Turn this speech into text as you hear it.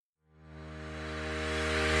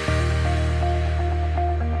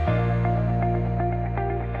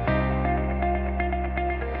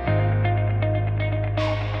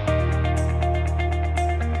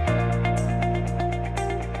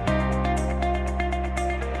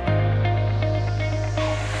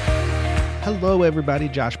Hello, everybody.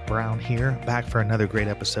 Josh Brown here, back for another great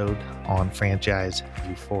episode on Franchise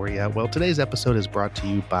Euphoria. Well, today's episode is brought to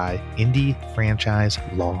you by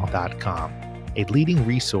IndieFranchiseLaw.com, a leading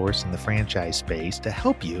resource in the franchise space to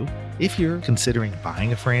help you if you're considering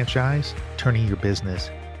buying a franchise, turning your business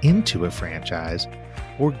into a franchise,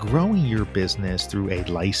 or growing your business through a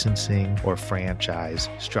licensing or franchise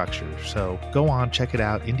structure. So go on, check it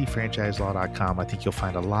out, IndieFranchiseLaw.com. I think you'll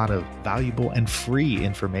find a lot of valuable and free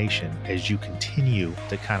information as you continue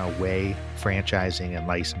to kind of weigh franchising and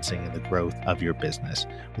licensing and the growth of your business.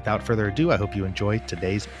 Without further ado, I hope you enjoy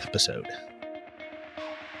today's episode.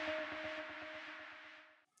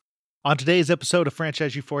 On today's episode of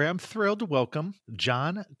Franchise Euphoria, I'm thrilled to welcome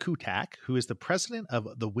John Kutac, who is the president of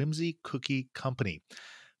the Whimsy Cookie Company.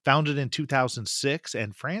 Founded in 2006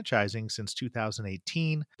 and franchising since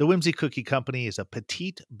 2018, the Whimsy Cookie Company is a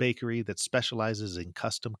petite bakery that specializes in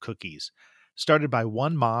custom cookies. Started by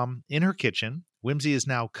one mom in her kitchen, Whimsy is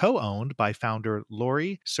now co-owned by founder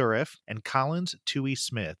Lori Surif and Collins Toohey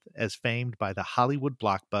Smith, as famed by the Hollywood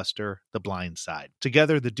blockbuster The Blind Side.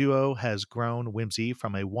 Together, the duo has grown Whimsy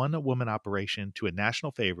from a one-woman operation to a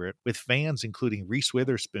national favorite, with fans including Reese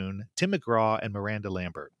Witherspoon, Tim McGraw, and Miranda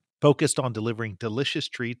Lambert. Focused on delivering delicious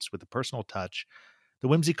treats with a personal touch, the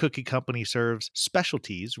Whimsy Cookie Company serves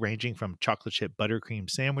specialties ranging from chocolate chip buttercream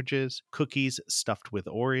sandwiches, cookies stuffed with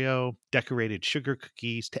Oreo, decorated sugar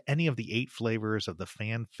cookies, to any of the 8 flavors of the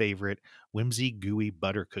fan favorite Whimsy Gooey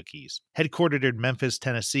Butter Cookies. Headquartered in Memphis,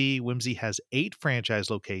 Tennessee, Whimsy has 8 franchise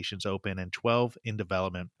locations open and 12 in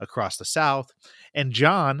development across the South. And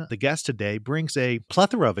John, the guest today, brings a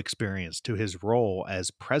plethora of experience to his role as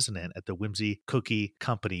president at the Whimsy Cookie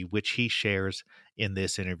Company, which he shares in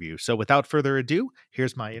this interview. So without further ado,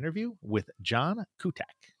 here's my interview with John Kutac.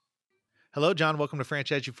 Hello, John. Welcome to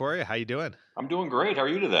Franchise Euphoria. How you doing? I'm doing great. How are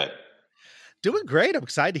you today? Doing great. I'm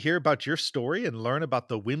excited to hear about your story and learn about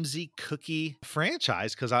the Whimsy Cookie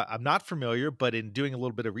franchise because I'm not familiar, but in doing a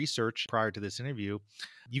little bit of research prior to this interview,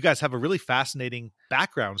 you guys have a really fascinating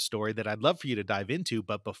background story that I'd love for you to dive into.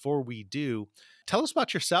 But before we do, tell us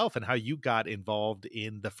about yourself and how you got involved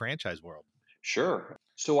in the franchise world. Sure.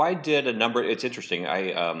 So I did a number. It's interesting.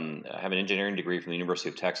 I have an engineering degree from the University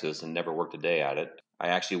of Texas and never worked a day at it. I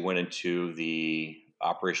actually went into the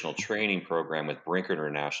operational training program with Brinker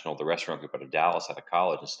International, the restaurant group out of Dallas, out of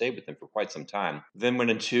college, and stayed with them for quite some time. Then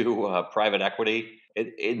went into private equity.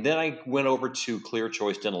 And then I went over to Clear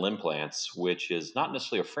Choice Dental Implants, which is not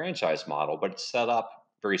necessarily a franchise model, but it's set up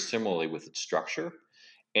very similarly with its structure.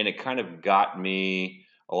 And it kind of got me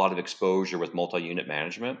a lot of exposure with multi-unit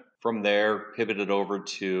management. From there, pivoted over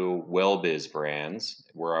to WellBiz Brands,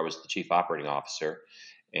 where I was the chief operating officer.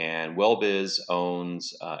 And WellBiz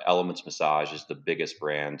owns Elements Massage, is the biggest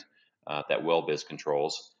brand that WellBiz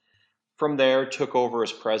controls. From there, took over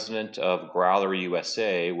as president of Growler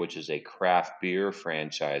USA, which is a craft beer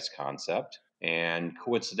franchise concept. And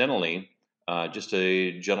coincidentally, just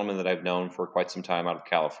a gentleman that I've known for quite some time out of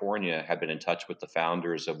California had been in touch with the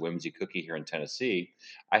founders of Whimsy Cookie here in Tennessee.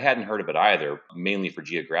 I hadn't heard of it either, mainly for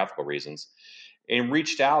geographical reasons, and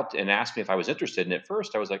reached out and asked me if I was interested. And at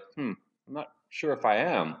first I was like, I'm not sure if I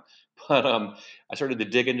am. But I started to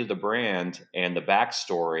dig into the brand and the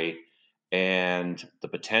backstory and the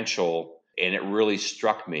potential, and it really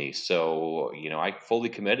struck me. So, I fully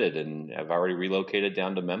committed and I've already relocated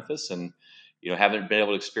down to Memphis and haven't been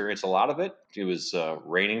able to experience a lot of it. It was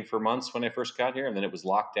raining for months when I first got here, and then it was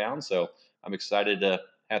locked down. So I'm excited to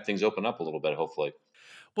have things open up a little bit, hopefully.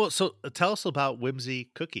 Well, so tell us about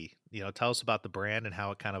Whimsy Cookie. Tell us about the brand and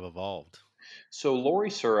how it kind of evolved. So Lori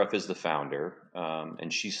Surif is the founder,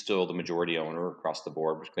 and she's still the majority owner across the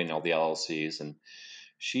board between all the LLCs. And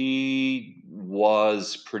she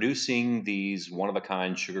was producing these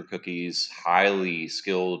one-of-a-kind sugar cookies, highly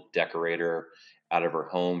skilled decorator out of her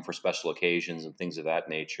home for special occasions and things of that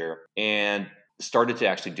nature, and started to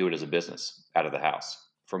actually do it as a business out of the house.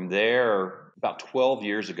 From there, about 12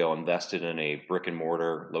 years ago, invested in a brick and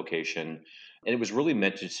mortar location. And it was really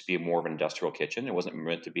meant to just be more of an industrial kitchen. It wasn't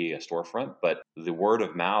meant to be a storefront, but the word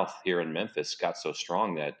of mouth here in Memphis got so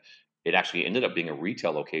strong that it actually ended up being a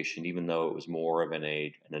retail location, even though it was more of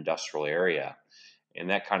an industrial area. And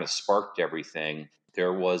that kind of sparked everything.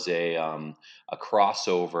 There was a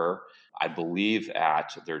crossover, I believe,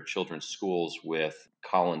 at their children's schools with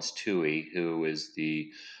Collins Toohey, who is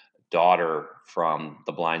the daughter from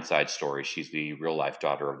the Blind Side story. She's the real life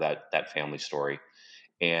daughter of that family story.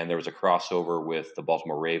 And there was a crossover with the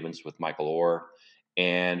Baltimore Ravens with Michael Orr.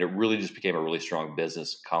 And it really just became a really strong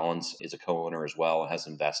business. Collins is a co-owner as well, has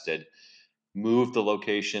invested, moved the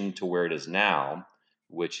location to where it is now,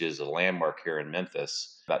 which is a landmark here in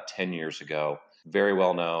Memphis about 10 years ago. Very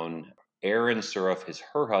well known. Erin Surf is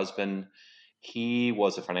her husband. He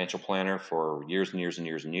was a financial planner for years and years and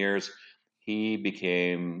years and years. He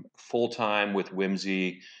became full time with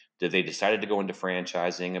Whimsy. They decided to go into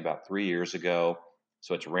franchising about 3 years ago.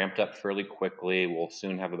 So it's ramped up fairly quickly. We'll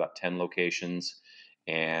soon have about 10 locations.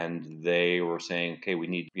 And they were saying, okay, we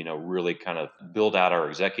need, really kind of build out our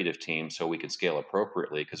executive team so we can scale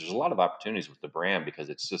appropriately because there's a lot of opportunities with the brand because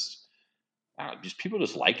it's just people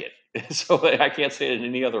just like it. So I can't say it in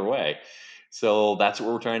any other way. So that's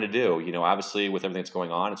what we're trying to do. Obviously with everything that's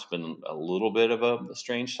going on, it's been a little bit of a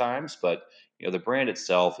strange times, but the brand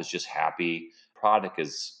itself is just happy. Product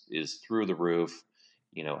is through the roof.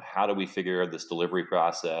 How do we figure out this delivery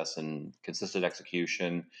process and consistent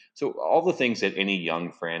execution? So all the things that any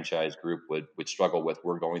young franchise group would struggle with,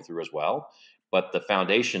 we're going through as well. But the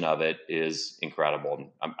foundation of it is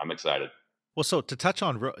incredible. And I'm excited. Well, so to touch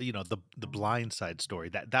on, the Blind Side story,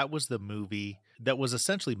 that was the movie that was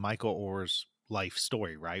essentially Michael Orr's life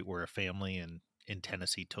story, right? Where a family in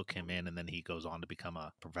Tennessee took him in, and then he goes on to become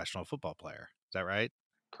a professional football player. Is that right?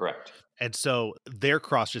 Correct. And so their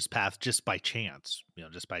crossed his path just by chance,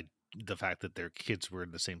 just by the fact that their kids were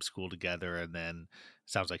in the same school together, and then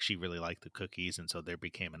sounds like she really liked the cookies, and so there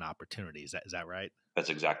became an opportunity. Is that right? That's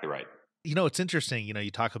exactly right. It's interesting.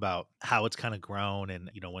 You talk about how it's kind of grown, and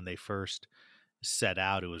when they first set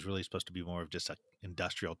out, it was really supposed to be more of just a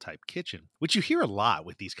industrial type kitchen, which you hear a lot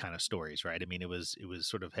with these kind of stories, right? I mean, it was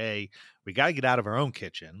sort of, hey, we got to get out of our own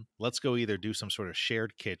kitchen. Let's go either do some sort of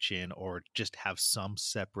shared kitchen or just have some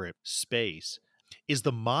separate space. Is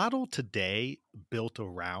the model today built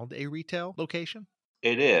around a retail location?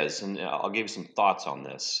 It is, and I'll give you some thoughts on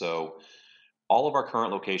this. So, all of our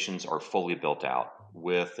current locations are fully built out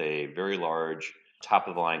with a very large top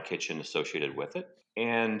of the line kitchen associated with it.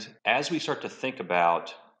 And as we start to think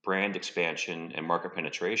about brand expansion and market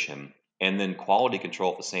penetration, and then quality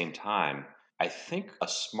control at the same time, I think a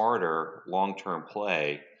smarter long term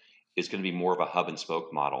play is going to be more of a hub and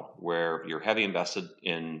spoke model where you're heavy invested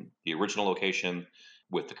in the original location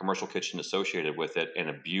with the commercial kitchen associated with it and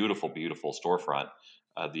a beautiful, beautiful storefront.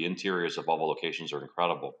 The interiors of all the locations are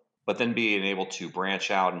incredible. But then being able to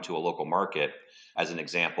branch out into a local market, as an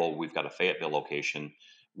example, we've got a Fayetteville location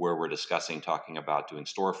where we're discussing talking about doing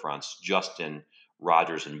storefronts just in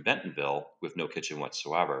Rogers and Bentonville with no kitchen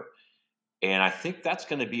whatsoever. And I think that's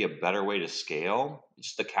going to be a better way to scale.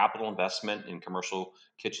 Just the capital investment in commercial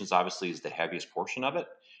kitchens obviously is the heaviest portion of it.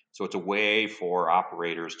 So it's a way for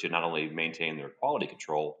operators to not only maintain their quality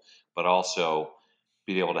control, but also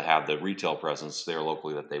be able to have the retail presence there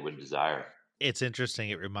locally that they would desire. It's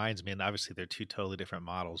interesting. It reminds me, and obviously they're two totally different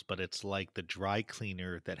models, but it's like the dry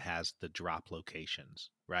cleaner that has the drop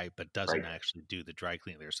locations, right? But doesn't Right. actually do the dry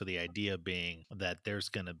cleaning there. So the idea being that there's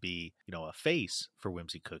going to be, a face for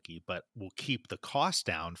Whimsy Cookie, but we'll keep the cost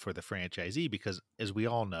down for the franchisee because, as we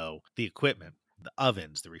all know, the equipment, the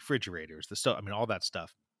ovens, the refrigerators, the stuff, I mean, all that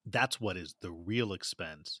stuff. That's what is the real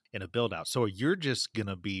expense in a build out. So you're just going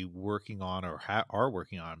to be working on or are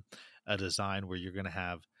working on a design where you're going to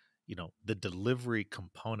have the delivery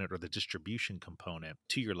component or the distribution component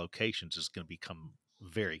to your locations is going to become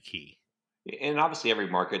very key. And obviously, every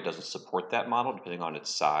market doesn't support that model depending on its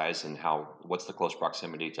size and what's the close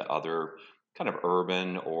proximity to other kind of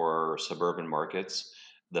urban or suburban markets.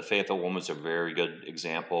 The Fayetteville one was a very good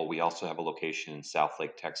example. We also have a location in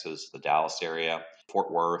Southlake, Texas, the Dallas area, Fort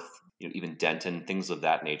Worth, even Denton, things of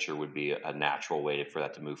that nature would be a natural way for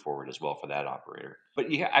that to move forward as well for that operator. But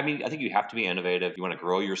yeah, I mean, I think you have to be innovative. You want to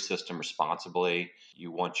grow your system responsibly.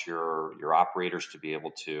 You want your operators to be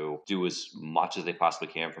able to do as much as they possibly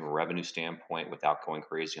can from a revenue standpoint without going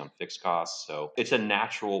crazy on fixed costs. So it's a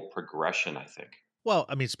natural progression, I think. Well,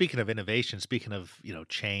 I mean, speaking of innovation, speaking of,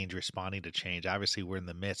 change, responding to change, obviously we're in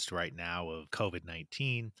the midst right now of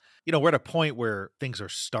COVID-19. We're at a point where things are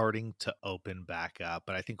starting to open back up,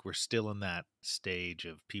 but I think we're still in that stage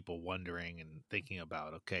of people wondering and thinking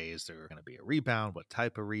about, okay, is there going to be a rebound? What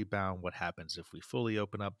type of rebound? What happens if we fully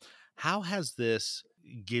open up? How has this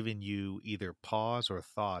given you either pause or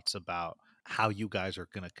thoughts about how you guys are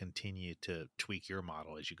going to continue to tweak your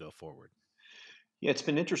model as you go forward? Yeah, it's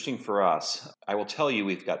been interesting for us. I will tell you,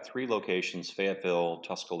 we've got three locations Fayetteville,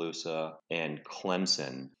 Tuscaloosa, and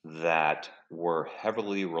Clemson that were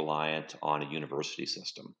heavily reliant on a university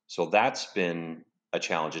system. So that's been a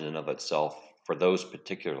challenge in and of itself for those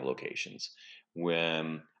particular locations.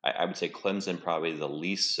 When I would say Clemson, probably the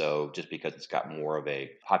least so, just because it's got more of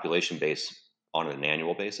a population base on an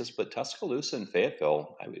annual basis. But Tuscaloosa and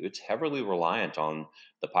Fayetteville, I mean, it's heavily reliant on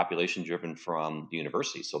the population driven from the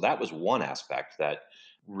university. So that was one aspect that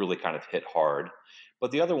really kind of hit hard.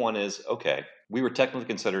 But the other one is, okay, we were technically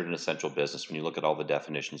considered an essential business when you look at all the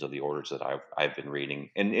definitions of the orders that I've been reading.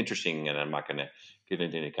 And interesting, and I'm not going to get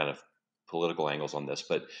into any kind of political angles on this,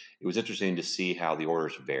 but it was interesting to see how the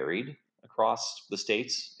orders varied across the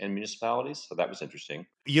states and municipalities. So that was interesting.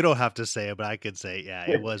 You don't have to say it, but I could say, yeah,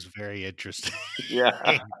 it was very interesting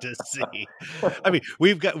Yeah. to see. I mean,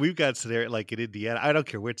 we've got scenario like in Indiana. I don't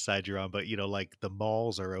care which side you're on, but like the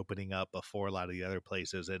malls are opening up before a lot of the other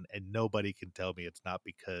places, and nobody can tell me it's not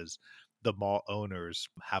because the mall owners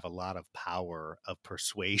have a lot of power of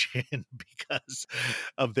persuasion because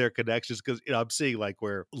of their connections. Because I'm seeing like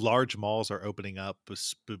where large malls are opening up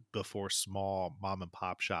before small mom and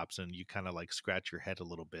pop shops, and you kind of like scratch your head a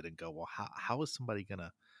little bit and go, well, how is somebody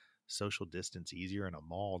gonna social distance easier in a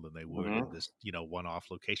mall than they would in Hmm. this,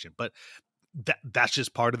 one-off location? But that's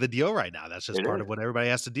just part of the deal right now. That's just It part of is. what everybody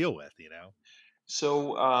has to deal with.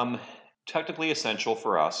 So, technically essential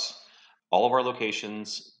for us. All of our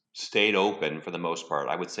locations stayed open for the most part.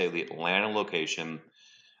 I would say the Atlanta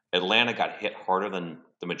got hit harder than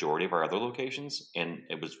the majority of our other locations, and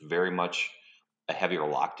it was very much a heavier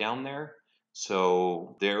lockdown there.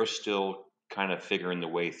 So they're still kind of figuring the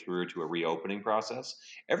way through to a reopening process.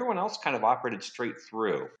 Everyone else kind of operated straight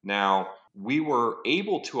through. Now, we were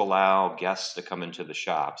able to allow guests to come into the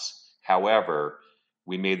shops. However,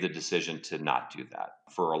 we made the decision to not do that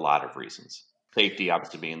for a lot of reasons. Safety,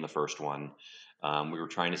 obviously, being the first one. We were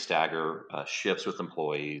trying to stagger shifts with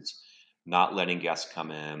employees, not letting guests come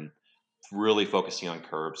in, really focusing on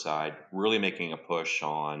curbside, really making a push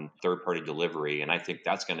on third party delivery. And I think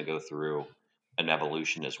that's going to go through an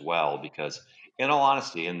evolution as well, because, in all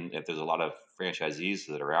honesty, and if there's a lot of franchisees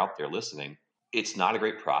that are out there listening, it's not a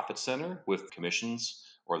great profit center with commissions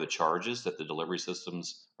or the charges that the delivery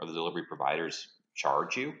systems or the delivery providers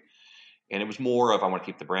charge you. And it was more of, I want to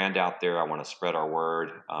keep the brand out there. I want to spread our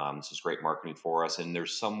word. This is great marketing for us. And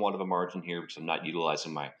there's somewhat of a margin here because I'm not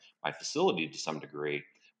utilizing my facility to some degree.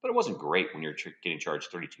 But it wasn't great when you're getting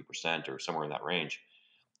charged 32% or somewhere in that range.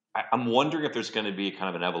 I'm wondering if there's going to be kind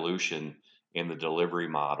of an evolution in the delivery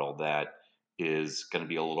model that is going to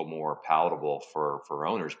be a little more palatable for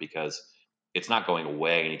owners, because it's not going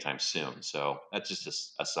away anytime soon. So that's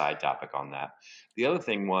just a side topic on that. The other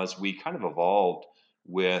thing was we kind of evolved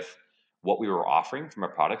with what we were offering from a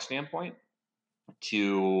product standpoint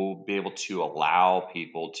to be able to allow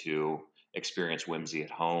people to experience Whimsy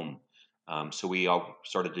at home. So we all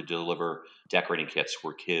started to deliver decorating kits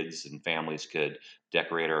where kids and families could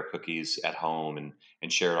decorate our cookies at home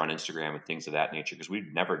and share it on Instagram and things of that nature, because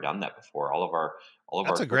we've never done that before. All of our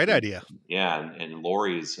That's a great cookies, idea. yeah. And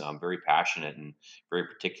Lori's very passionate and very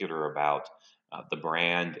particular about the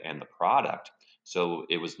brand and the product. So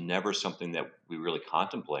it was never something that we really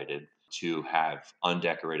contemplated to have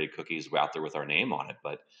undecorated cookies out there with our name on it.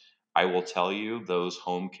 But I will tell you, those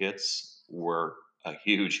home kits were a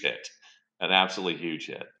huge hit, an absolutely huge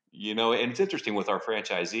hit. And it's interesting with our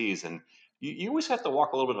franchisees, and you always have to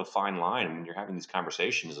walk a little bit of a fine line when you're having these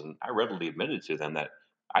conversations. And I readily admitted to them that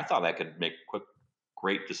I thought I could make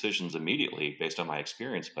great decisions immediately based on my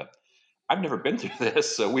experience, but I've never been through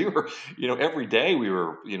this. So we were, every day we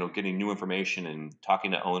were, getting new information and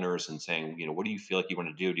talking to owners and saying, what do you feel like you want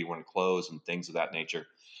to do? Do you want to close and things of that nature?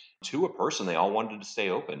 To a person, they all wanted to stay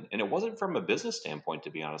open. And it wasn't from a business standpoint, to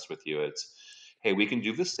be honest with you. It's, hey, we can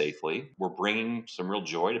do this safely. We're bringing some real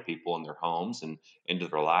joy to people in their homes and into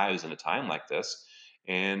their lives in a time like this.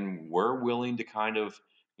 And we're willing to kind of,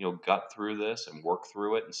 gut through this and work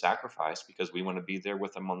through it and sacrifice because we want to be there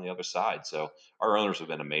with them on the other side. So our owners have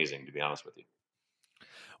been amazing, to be honest with you.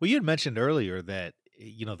 Well, you had mentioned earlier that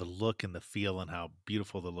the look and the feel and how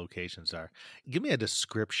beautiful the locations are. Give me a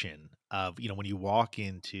description of when you walk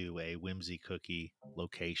into a Whimsy Cookie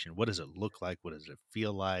location. What does it look like? What does it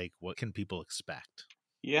feel like? What can people expect?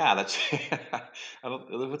 Yeah, that's I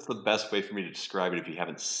don't what's the best way for me to describe it if you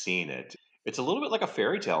haven't seen it? It's a little bit like a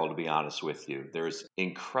fairy tale, to be honest with you. There's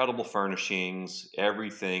incredible furnishings.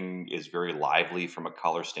 Everything is very lively from a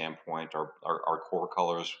color standpoint. Our core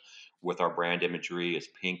colors with our brand imagery is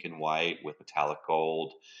pink and white with metallic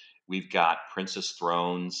gold. We've got princess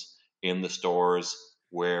thrones in the stores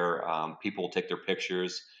where people will take their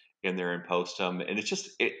pictures in there and post them, and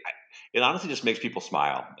it honestly just makes people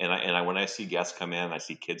smile. And when I see guests come in, I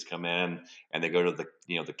see kids come in, and they go to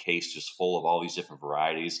the case just full of all these different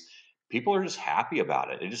varieties. People are just happy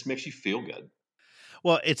about it. It just makes you feel good.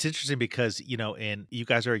 Well, it's interesting because, and you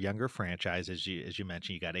guys are a younger franchise, as you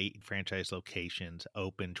mentioned. You got 8 franchise locations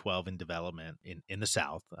open, 12 in development in the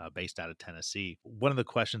South, based out of Tennessee. One of the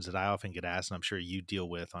questions that I often get asked, and I'm sure you deal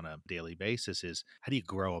with on a daily basis, is how do you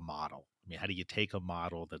grow a model? I mean, how do you take a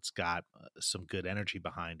model that's got some good energy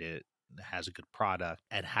behind it, has a good product,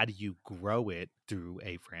 and how do you grow it through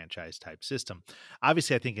a franchise type system?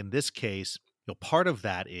 Obviously, I think in this case, part of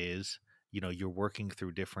that is, you're working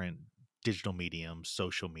through different digital mediums,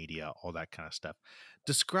 social media, all that kind of stuff.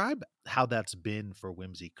 Describe how that's been for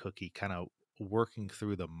Whimsy Cookie, kind of working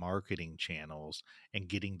through the marketing channels and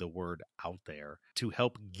getting the word out there to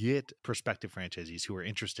help get prospective franchisees who are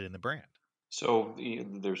interested in the brand. So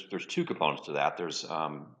there's two components to that. There's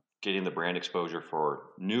getting the brand exposure for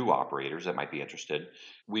new operators that might be interested.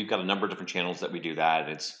 We've got a number of different channels that we do that.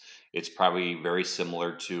 It's probably very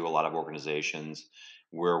similar to a lot of organizations.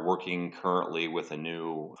 We're working currently with a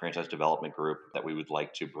new franchise development group that we would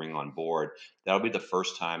like to bring on board. That'll be the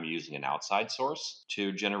first time using an outside source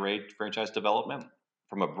to generate franchise development.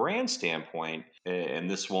 From a brand standpoint, and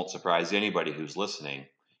this won't surprise anybody who's listening,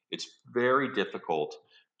 it's very difficult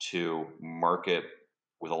to market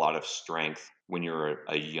with a lot of strength when you're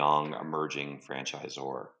a young emerging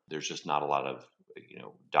franchisor. There's just not a lot of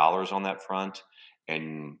dollars on that front,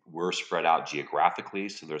 and we're spread out geographically,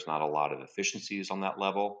 so there's not a lot of efficiencies on that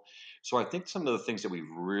level. So I think some of the things that we've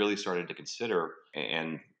really started to consider,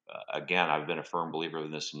 and again, I've been a firm believer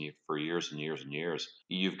in this for years and years and years.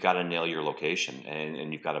 You've got to nail your location,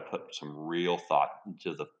 and you've got to put some real thought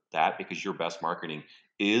into that, because your best marketing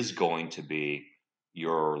is going to be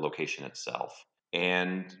your location itself.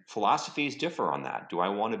 And philosophies differ on that. Do I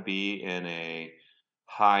want to be in a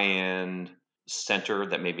high end center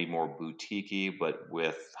that may be more boutiquey but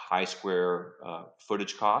with high square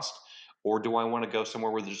footage cost? Or do I want to go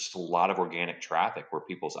somewhere where there's just a lot of organic traffic where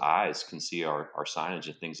people's eyes can see our signage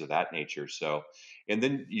and things of that nature? So, and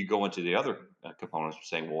then you go into the other components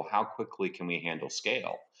saying, well, how quickly can we handle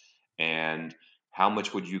scale? And how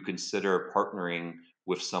much would you consider partnering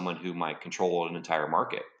with someone who might control an entire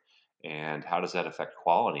market? And how does that affect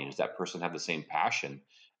quality? And does that person have the same passion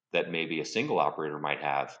that maybe a single operator might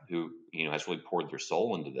have who has really poured their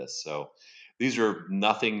soul into this? So these are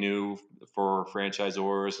nothing new for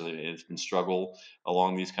franchisors, and it's been struggle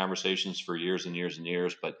along these conversations for years and years and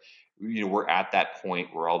years. But we're at that point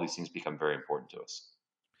where all these things become very important to us.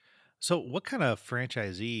 So, what kind of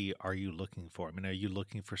franchisee are you looking for? I mean, are you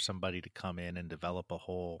looking for somebody to come in and develop a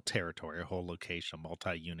whole territory, a whole location, a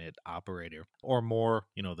multi unit operator, or more,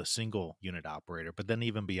 the single unit operator? But then,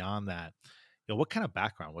 even beyond that, what kind of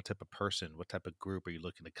background, what type of person, what type of group are you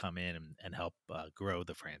looking to come in and help grow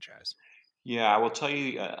the franchise? Yeah, I will tell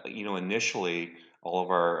you, initially, all of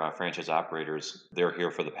our franchise operators, they're here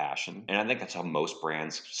for the passion. And I think that's how most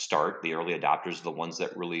brands start. The early adopters are the ones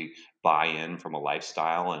that really buy in from a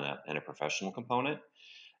lifestyle and a professional component.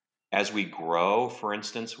 As we grow, for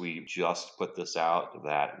instance, we just put this out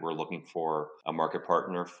that we're looking for a market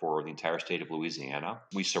partner for the entire state of Louisiana.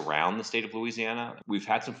 We surround the state of Louisiana. We've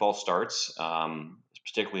had some false starts,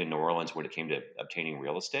 particularly in New Orleans when it came to obtaining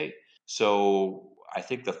real estate. So I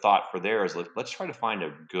think the thought for there is let's try to find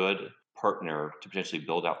a good partner to potentially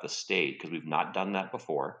build out the state, because we've not done that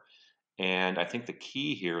before. And I think the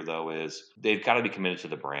key here, though, is they've got to be committed to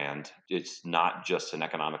the brand. It's not just an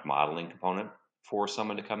economic modeling component for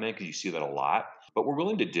someone to come in, because you see that a lot, but we're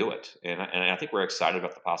willing to do it. And I think we're excited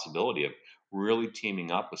about the possibility of really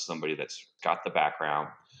teaming up with somebody that's got the background,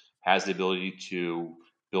 has the ability to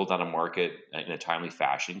build on a market in a timely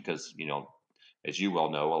fashion, because, as you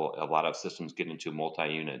well know, a lot of systems get into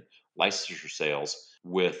multi-unit licensure sales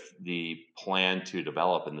with the plan to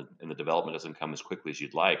develop, and the development doesn't come as quickly as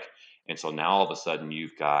you'd like. And so now all of a sudden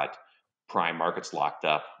you've got prime markets locked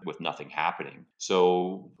up with nothing happening.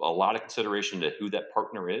 So a lot of consideration to who that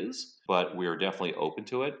partner is, but we're definitely open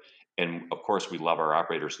to it. And of course, we love our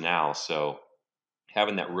operators now. So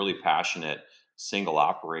having that really passionate single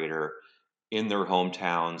operator in their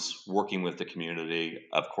hometowns, working with the community,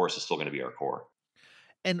 of course, is still going to be our core.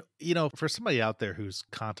 And, for somebody out there who's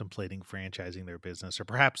contemplating franchising their business or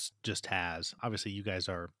perhaps just has, obviously you guys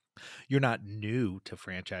you're not new to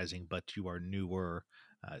franchising, but you are newer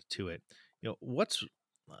to it.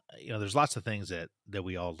 There's lots of things that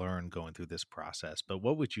we all learn going through this process, but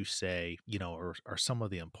what would you say, are some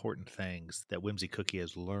of the important things that Whimsy Cookie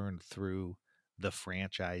has learned through the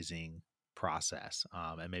franchising process?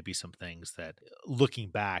 And maybe some things that looking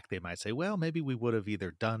back, they might say, well, maybe we would have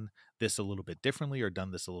either done this a little bit differently or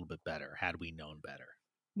done this a little bit better had we known better.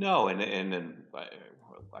 No, and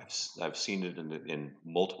I've seen it in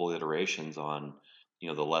multiple iterations on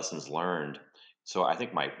the lessons learned. So I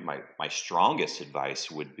think my strongest advice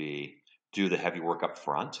would be do the heavy work up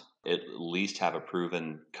front. At least have a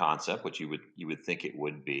proven concept, which you would think it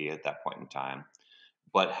would be at that point in time,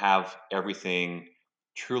 but have everything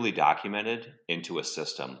truly documented into a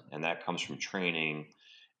system, and that comes from training.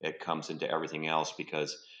 It comes into everything else,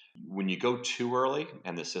 because When you go too early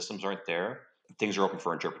and the systems aren't there, things are open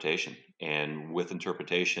for interpretation. And with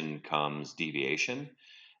interpretation comes deviation.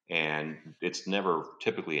 And it's never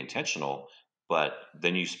typically intentional, but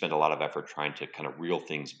then you spend a lot of effort trying to kind of reel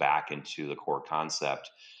things back into the core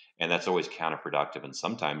concept. And that's always counterproductive. And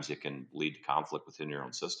sometimes it can lead to conflict within your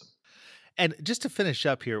own system. And just to finish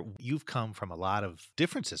up here, you've come from a lot of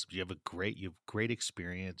different systems. You have great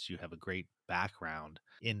experience. You have a great background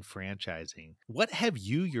in franchising. What have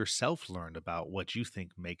you yourself learned about what you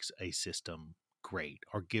think makes a system great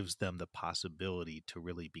or gives them the possibility to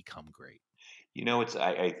really become great?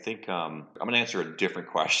 I think I'm going to answer a different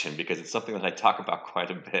question because it's something that I talk about quite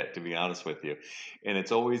a bit, to be honest with you. And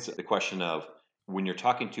it's always the question of when you're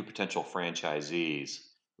talking to potential franchisees,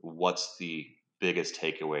 what's the biggest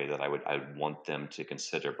takeaway that I'd want them to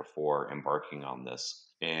consider before embarking on this?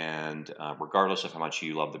 And regardless of how much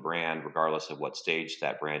you love the brand, regardless of what stage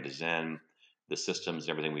that brand is in, the systems,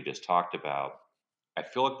 everything we just talked about, I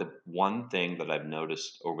feel like the one thing that I've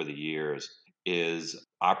noticed over the years is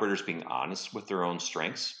operators being honest with their own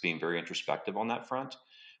strengths, being very introspective on that front.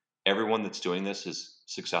 Everyone that's doing this is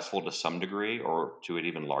successful to some degree or to an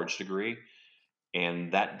even large degree.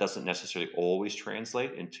 And that doesn't necessarily always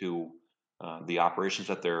translate into the operations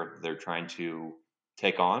that they're trying to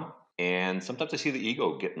take on. And sometimes I see the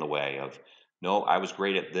ego get in the way of, no, I was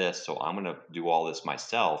great at this, so I'm going to do all this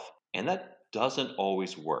myself. And that doesn't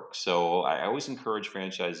always work. So I always encourage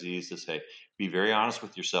franchisees to say, be very honest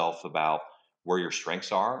with yourself about where your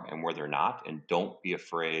strengths are and where they're not, and don't be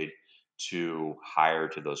afraid to hire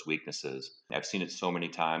to those weaknesses. I've seen it so many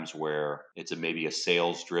times where it's maybe a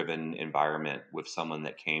sales driven environment with someone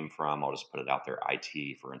that came from, I'll just put it out there,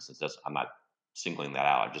 IT, for instance. I'm not singling that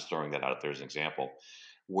out, I'm just throwing that out there as an example,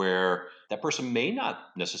 where that person may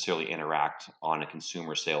not necessarily interact on a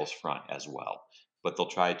consumer sales front as well. But they'll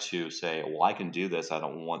try to say, well, I can do this. I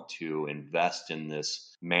don't want to invest in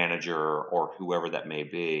this manager or whoever that may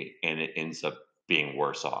be. And it ends up being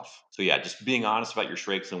worse off. So yeah, just being honest about your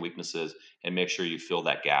strengths and weaknesses and make sure you fill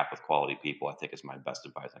that gap with quality people, I think is my best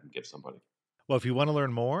advice I can give somebody. Well, if you want to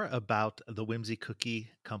learn more about the Whimsy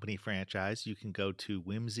Cookie Company franchise, you can go to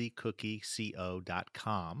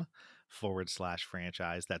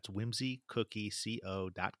whimsycookieco.com/franchise. That's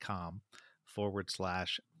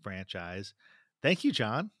whimsycookieco.com/franchise. Thank you,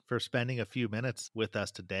 John, for spending a few minutes with us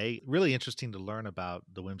today. Really interesting to learn about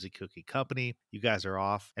the Whimsy Cookie Company. You guys are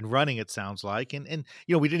off and running, it sounds like. And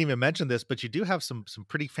we didn't even mention this, but you do have some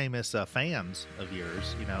pretty famous fans of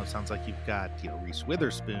yours. It sounds like you've got, Reese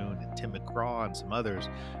Witherspoon and Tim McGraw and some others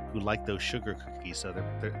who like those sugar cookies. So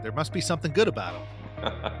there must be something good about them.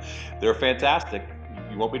 They're fantastic.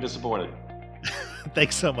 You won't be disappointed.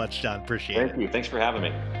 Thanks so much, John. Appreciate it. Thank you. Thanks for having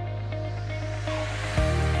me.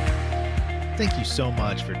 Thank you so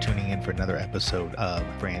much for tuning in for another episode of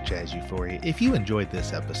Franchise Euphoria. If you enjoyed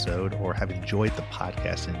this episode or have enjoyed the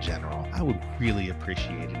podcast in general, I would really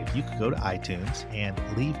appreciate it if you could go to iTunes and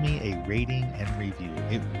leave me a rating and review.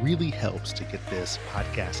 It really helps to get this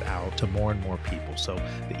podcast out to more and more people. So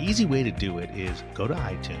the easy way to do it is go to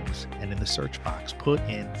iTunes and in the search box, put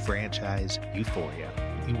in Franchise Euphoria.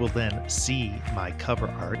 You will then see my cover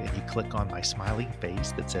art and you click on my smiling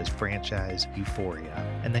face that says Franchise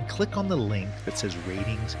Euphoria and then click on the link that says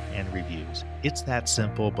ratings and reviews. It's that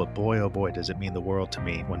simple, but boy, oh boy, does it mean the world to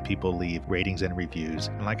me when people leave ratings and reviews.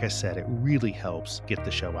 And like I said, it really helps get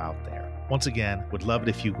the show out there. Once again, would love it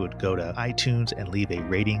if you would go to iTunes and leave a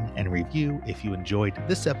rating and review if you enjoyed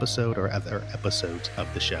this episode or other episodes of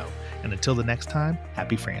the show. And until the next time,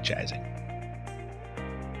 happy franchising.